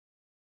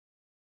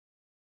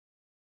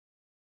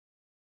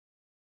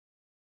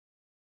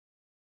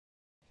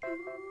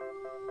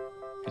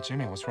Hey,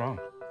 Jimmy, what's wrong?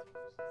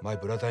 My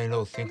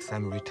brother-in-law thinks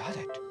I'm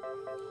retarded.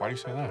 Why do you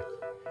say that?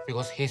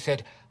 Because he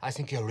said, I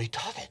think you're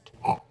retarded.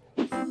 Oh,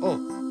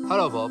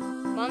 hello, Bob.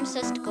 Mom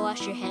says to go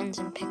wash your hands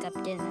and pick up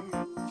dinner.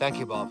 Thank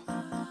you, Bob.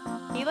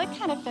 You look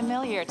kind of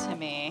familiar to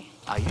me.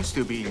 I used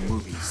to be in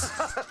movies.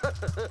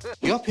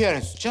 Your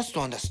parents just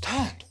don't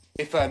understand.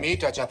 If I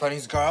meet a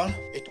Japanese girl,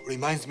 it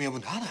reminds me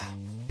of Nana.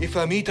 If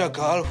I meet a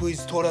girl who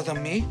is taller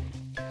than me,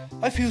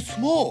 I feel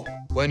small.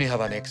 When you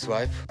have an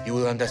ex-wife, you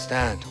will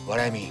understand what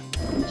I mean.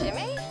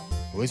 Jimmy?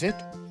 Who is it?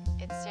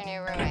 It's your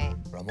new roommate.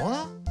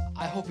 Ramona?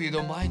 I hope you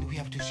don't mind we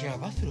have to share a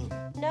bathroom.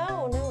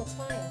 No, it's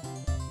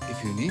fine.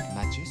 If you need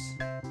matches,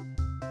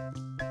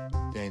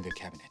 they're in the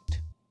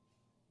cabinet.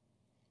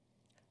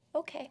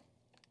 Okay.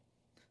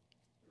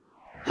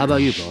 How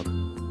about you,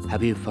 Bob?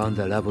 Have you found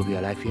the love of your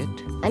life yet?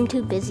 I'm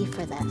too busy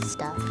for that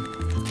stuff.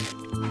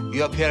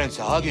 Your parents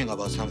are arguing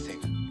about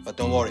something, but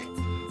don't worry.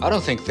 I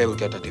don't think they will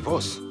get a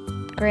divorce.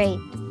 Great.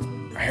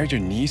 I heard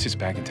your niece is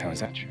back in town. Is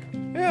that true?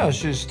 Yeah,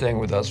 she's staying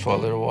with us for a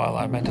little while.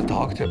 I meant to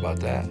talk to you about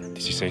that.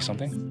 Did she say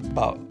something?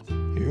 About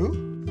you?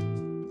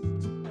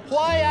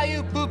 Why are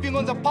you pooping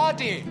on the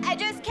party? I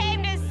just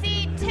came to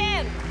see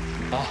Tim.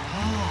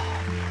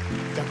 Aha!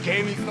 The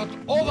game is not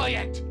over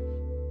yet!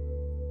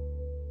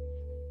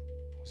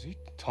 Was he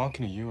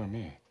talking to you or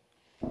me?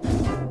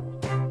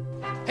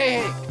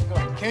 Hey,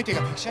 can you take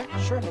a picture?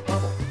 Sure, no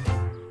problem.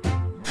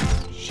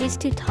 She's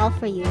too tall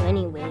for you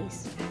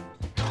anyways.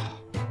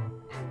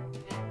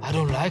 I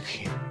don't like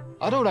him.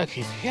 I don't like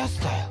his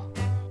hairstyle.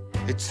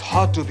 It's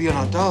hard to be an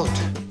adult.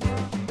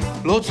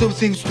 Lots of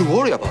things to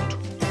worry about,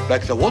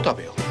 like the water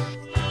bill.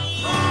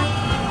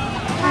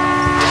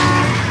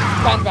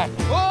 Stand back.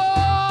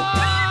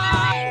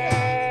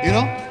 You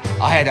know,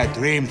 I had a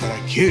dream that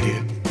I killed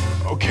you.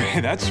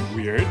 Okay, that's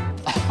weird.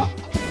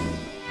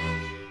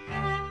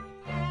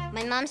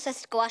 My mom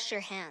says to go wash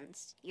your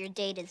hands. Your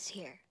date is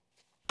here.